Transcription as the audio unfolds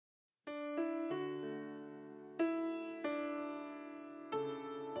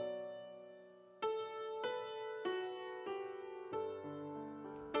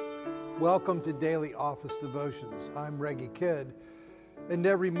Welcome to Daily Office Devotions. I'm Reggie Kidd, and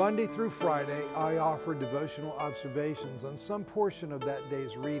every Monday through Friday, I offer devotional observations on some portion of that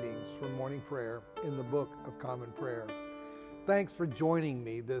day's readings from morning prayer in the Book of Common Prayer. Thanks for joining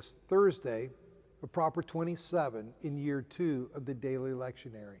me this Thursday, a proper 27 in year 2 of the daily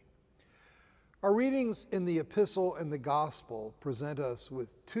lectionary. Our readings in the Epistle and the Gospel present us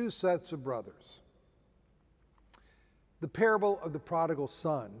with two sets of brothers. The parable of the prodigal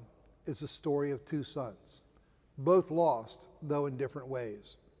son is a story of two sons, both lost, though in different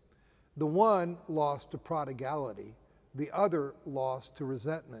ways. The one lost to prodigality, the other lost to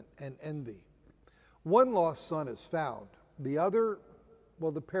resentment and envy. One lost son is found. The other,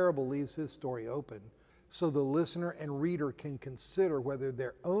 the parable leaves his story open so the listener and reader can consider whether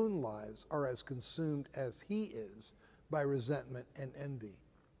their own lives are as consumed as he is by resentment and envy.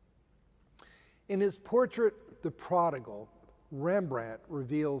 In his portrait, The Prodigal, Rembrandt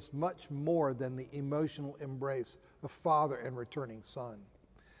reveals much more than the emotional embrace of father and returning son.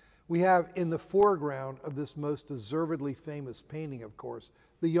 We have in the foreground of this most deservedly famous painting, of course,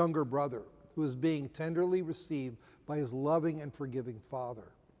 the younger brother who is being tenderly received by his loving and forgiving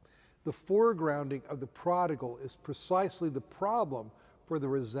father. The foregrounding of the prodigal is precisely the problem for the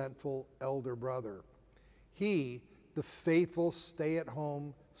resentful elder brother. He, the faithful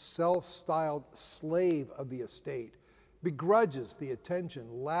stay-at-home, self-styled slave of the estate, begrudges the attention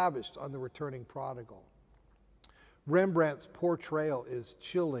lavished on the returning prodigal. Rembrandt's portrayal is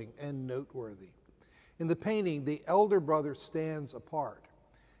chilling and noteworthy. In the painting, the elder brother stands apart.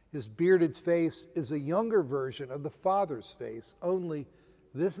 His bearded face is a younger version of the father's face, only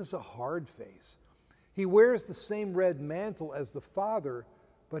this is a hard face. He wears the same red mantle as the father,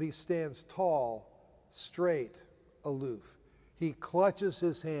 but he stands tall, straight, aloof. He clutches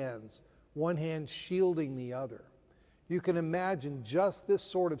his hands, one hand shielding the other. You can imagine just this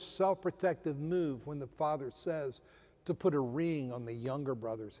sort of self-protective move when the father says to put a ring on the younger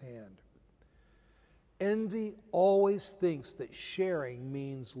brother's hand. Envy always thinks that sharing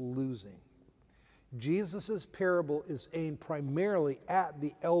means losing. Jesus' parable is aimed primarily at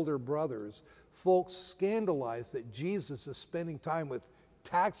the elder brothers. Folks scandalized that Jesus is spending time with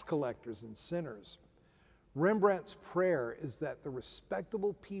tax collectors and sinners. Rembrandt's prayer is that the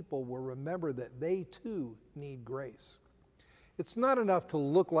respectable people will remember that they too need grace. It's not enough to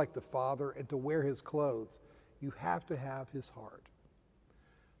look like the Father and to wear his clothes. You have to have his heart.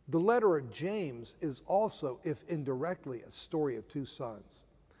 The letter of James is also, if indirectly, a story of two sons.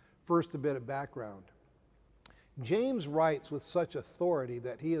 First, a bit of background. James writes with such authority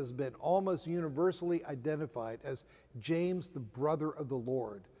that he has been almost universally identified as James, the brother of the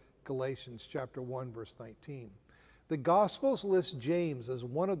Lord. Galatians chapter 1, verse 19. The Gospels list James as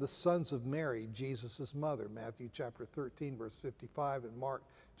one of the sons of Mary, Jesus' mother, Matthew chapter 13, verse 55, and Mark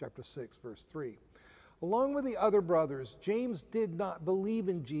chapter 6, verse 3. Along with the other brothers, James did not believe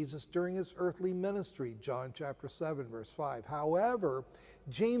in Jesus during his earthly ministry, John chapter 7, verse 5. However,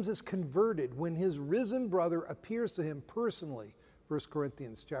 James is converted when his risen brother appears to him personally, 1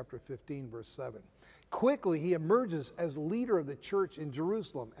 Corinthians chapter 15, verse 7. Quickly, he emerges as leader of the church in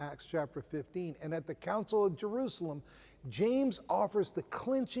Jerusalem, Acts chapter 15. And at the Council of Jerusalem, James offers the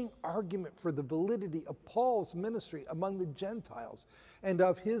clinching argument for the validity of Paul's ministry among the Gentiles and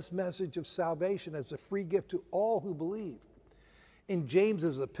of his message of salvation as a free gift to all who believe. In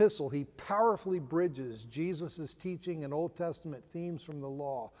James's epistle, he powerfully bridges Jesus' teaching and Old Testament themes from the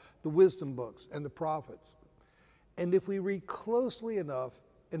law, the wisdom books, and the prophets. And if we read closely enough,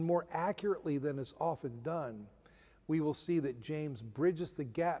 and more accurately than is often done, we will see that James bridges the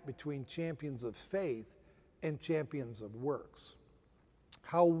gap between champions of faith and champions of works.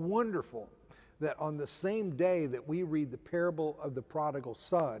 How wonderful that on the same day that we read the parable of the prodigal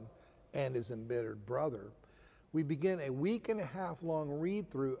son and his embittered brother, we begin a week and a half long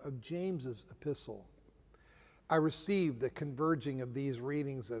read-through of James's epistle. I received the converging of these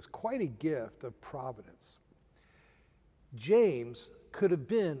readings as quite a gift of providence. James could have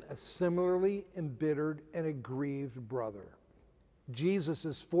been a similarly embittered and aggrieved brother. Jesus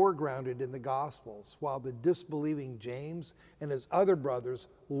is foregrounded in the Gospels, while the disbelieving James and his other brothers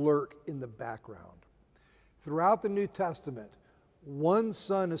lurk in the background. Throughout the New Testament, one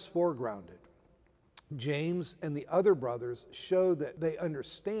son is foregrounded. James and the other brothers show that they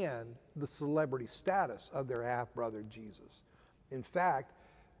understand the celebrity status of their half-brother Jesus. In fact,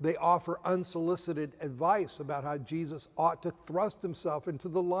 they offer unsolicited advice about how Jesus ought to thrust himself into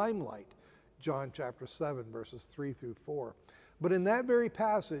the limelight, John chapter 7, verses 3 through 4. But in that very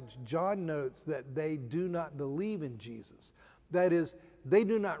passage, John notes that they do not believe in Jesus. That is, they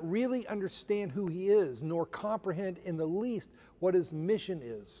do not really understand who he is, nor comprehend in the least what his mission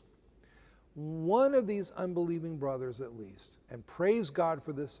is. One of these unbelieving brothers, at least, and praise God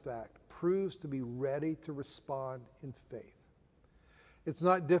for this fact, proves to be ready to respond in faith. It's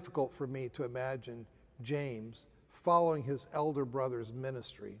not difficult for me to imagine James following his elder brother's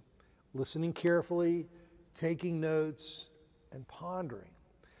ministry, listening carefully, taking notes, and pondering.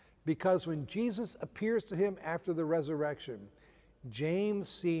 Because when Jesus appears to him after the resurrection, James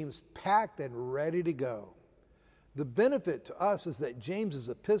seems packed and ready to go. The benefit to us is that James's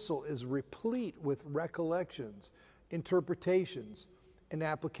epistle is replete with recollections, interpretations, and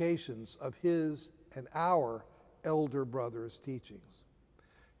applications of his and our elder brother's teachings.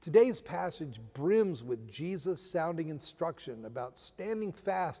 Today's passage brims with Jesus sounding instruction about standing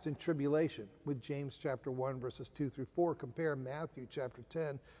fast in tribulation with James chapter 1 verses 2 through 4. Compare Matthew chapter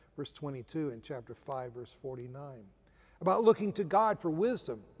 10 verse 22 and chapter 5 verse 49. About looking to God for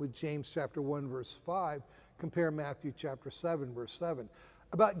wisdom with James chapter 1 verse 5. Compare Matthew chapter 7 verse 7.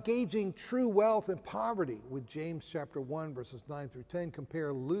 About gauging true wealth and poverty with James chapter 1 verses 9 through 10.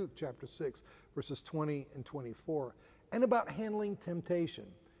 Compare Luke chapter 6 verses 20 and 24. And about handling temptation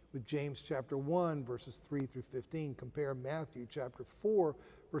with James chapter 1 verses 3 through 15. Compare Matthew chapter 4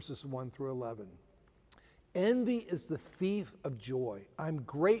 verses 1 through 11. Envy is the thief of joy. I'm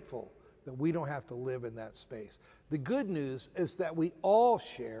grateful that we don't have to live in that space. The good news is that we all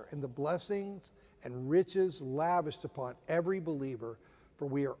share in the blessings and riches lavished upon every believer, for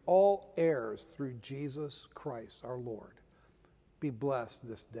we are all heirs through Jesus Christ our Lord. Be blessed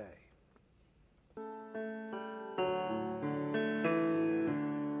this day.